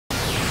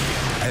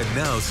And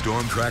now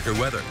Storm Tracker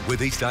weather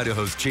with East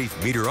Idaho's chief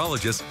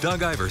meteorologist,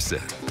 Doug Iverson.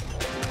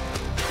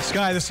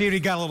 Sky this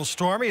evening got a little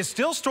stormy. It's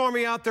still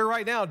stormy out there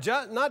right now,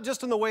 not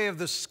just in the way of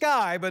the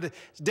sky, but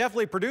it's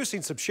definitely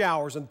producing some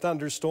showers and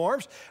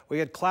thunderstorms. We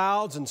had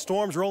clouds and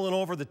storms rolling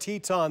over the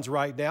Tetons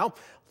right now.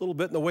 A little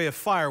bit in the way of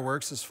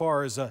fireworks as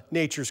far as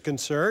nature's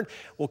concerned.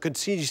 We'll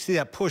continue to see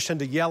that push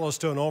into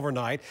Yellowstone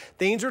overnight.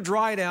 Things are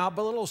dried out,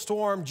 but a little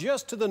storm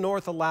just to the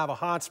north of Lava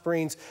Hot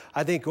Springs.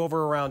 I think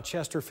over around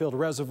Chesterfield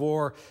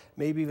Reservoir,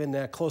 maybe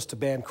even close to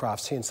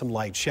Bancroft, seeing some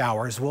light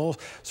showers. We'll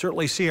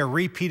certainly see a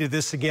repeat of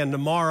this again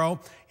tomorrow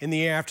in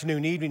the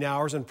afternoon, evening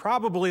hours, and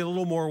probably a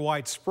little more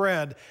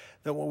widespread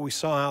than what we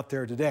saw out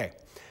there today.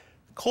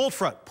 Cold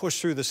front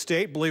pushed through the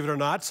state, believe it or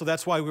not, so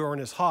that's why we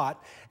weren't as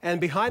hot. And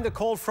behind the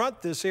cold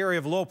front, this area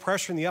of low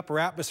pressure in the upper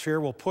atmosphere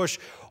will push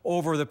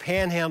over the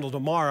panhandle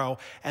tomorrow,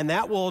 and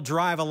that will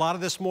drive a lot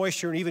of this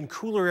moisture and even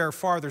cooler air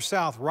farther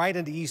south right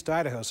into East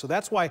Idaho. So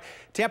that's why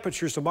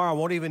temperatures tomorrow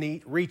won't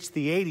even reach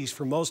the 80s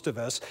for most of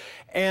us.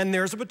 And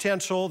there's a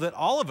potential that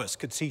all of us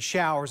could see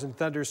showers and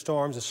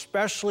thunderstorms,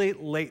 especially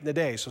late in the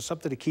day. So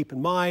something to keep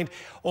in mind.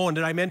 Oh, and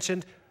did I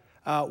mention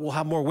we'll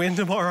have more wind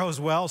tomorrow as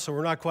well, so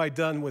we're not quite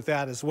done with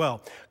that as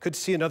well. Could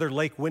see another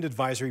lake wind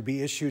advisory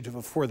be issued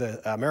for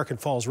the American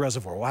Falls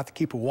Reservoir. We'll have to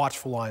keep a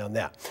watchful eye on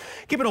that.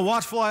 Keeping a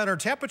watchful eye on our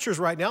temperatures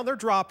right now. They're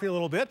dropping a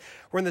little bit.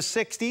 We're in the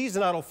 60s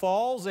in Idaho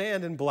Falls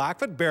and in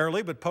Blackfoot,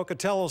 barely, but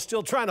Pocatello's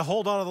still trying to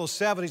hold on to those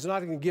 70s. Not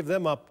going to give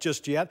them up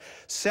just yet.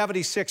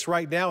 76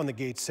 right now in the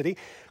Gate City.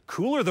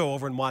 Cooler, though,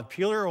 over in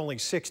Montpelier, only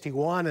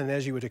 61, and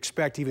as you would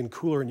expect, even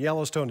cooler in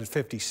Yellowstone at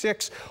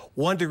 56.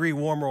 1 degree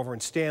warmer over in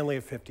Stanley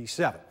at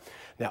 57.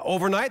 Now,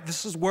 overnight,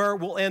 this is where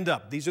we'll end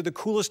up. These are the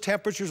coolest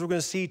temperatures we're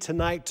going to see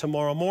tonight,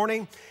 tomorrow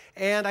morning,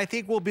 and I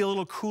think we'll be a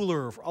little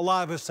cooler, a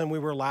lot of us, than we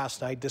were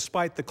last night,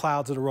 despite the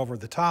clouds that are over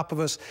the top of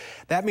us.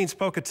 That means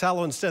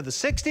Pocatello, instead of the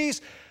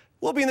 60s,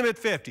 we'll be in the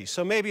mid-50s,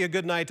 so maybe a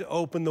good night to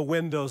open the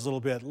windows a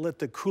little bit, let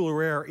the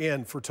cooler air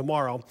in for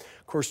tomorrow.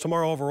 Of course,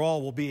 tomorrow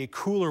overall will be a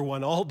cooler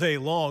one all day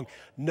long.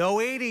 No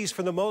 80s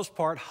for the most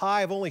part,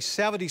 high of only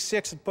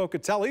 76 at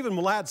Pocatello. Even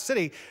Malad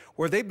City,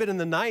 where they've been in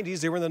the 90s,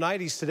 they were in the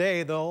 90s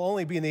today, they'll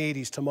only be in the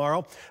 80s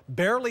tomorrow.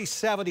 Barely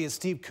 70 at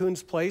Steve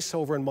Coon's place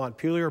over in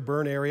Montpelier,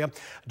 Bern area.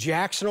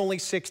 Jackson only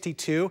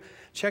 62.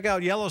 Check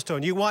out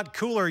Yellowstone. You want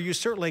cooler, you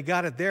certainly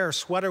got it there.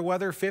 Sweater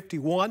weather,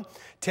 51.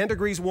 10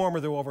 degrees warmer,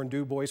 though, over in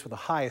DuBois with a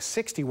high of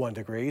 61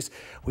 degrees.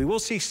 We will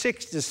see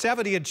 60 to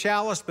 70 in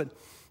Chalice, but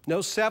no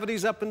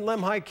 70s up in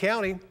Lemhi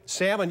County.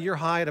 Salmon, you're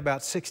high at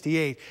about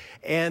 68.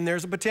 And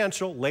there's a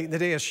potential late in the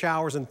day of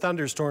showers and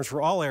thunderstorms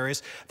for all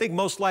areas. I think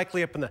most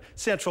likely up in the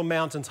Central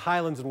Mountains,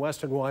 Highlands, and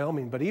western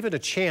Wyoming, but even a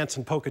chance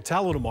in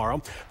Pocatello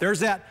tomorrow. There's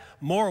that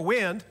more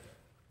wind.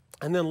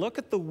 And then look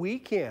at the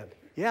weekend.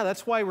 Yeah,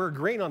 that's why we're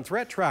green on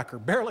Threat Tracker.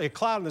 Barely a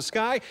cloud in the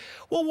sky.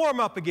 We'll warm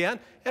up again.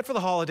 And for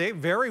the holiday,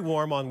 very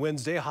warm on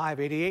Wednesday, high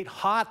of 88.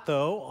 Hot,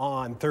 though,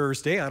 on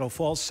Thursday. Idaho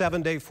Falls,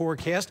 7-day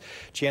forecast.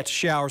 Chance of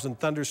showers and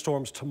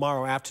thunderstorms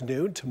tomorrow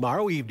afternoon,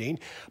 tomorrow evening.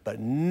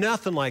 But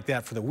nothing like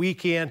that for the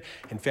weekend.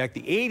 In fact,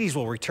 the 80s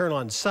will return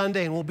on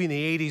Sunday, and we'll be in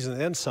the 80s and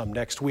then some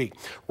next week.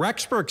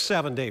 Rexburg,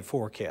 7-day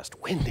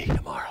forecast. Windy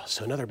tomorrow,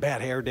 so another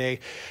bad hair day.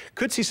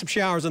 Could see some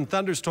showers and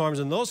thunderstorms,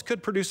 and those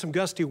could produce some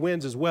gusty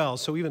winds as well,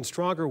 so even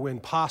stronger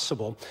wind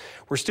possible.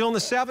 We're still in the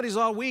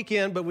 70s all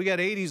weekend, but we got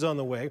 80s on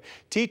the way.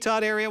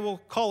 Teton area, we'll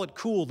call it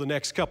cool the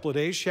next couple of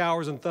days.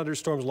 Showers and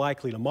thunderstorms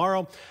likely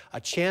tomorrow.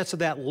 A chance of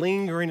that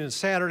lingering into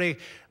Saturday,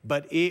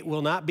 but it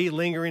will not be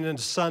lingering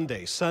into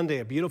Sunday. Sunday,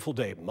 a beautiful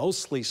day,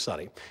 mostly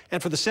sunny.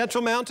 And for the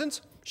Central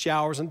Mountains,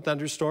 showers and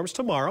thunderstorms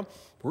tomorrow.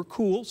 We're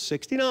cool,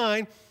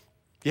 69.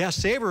 Yeah,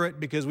 savor it,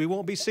 because we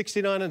won't be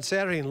 69 on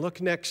Saturday. And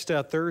look, next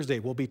Thursday,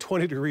 we'll be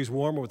 20 degrees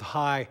warmer with a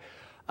high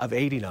of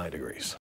 89 degrees.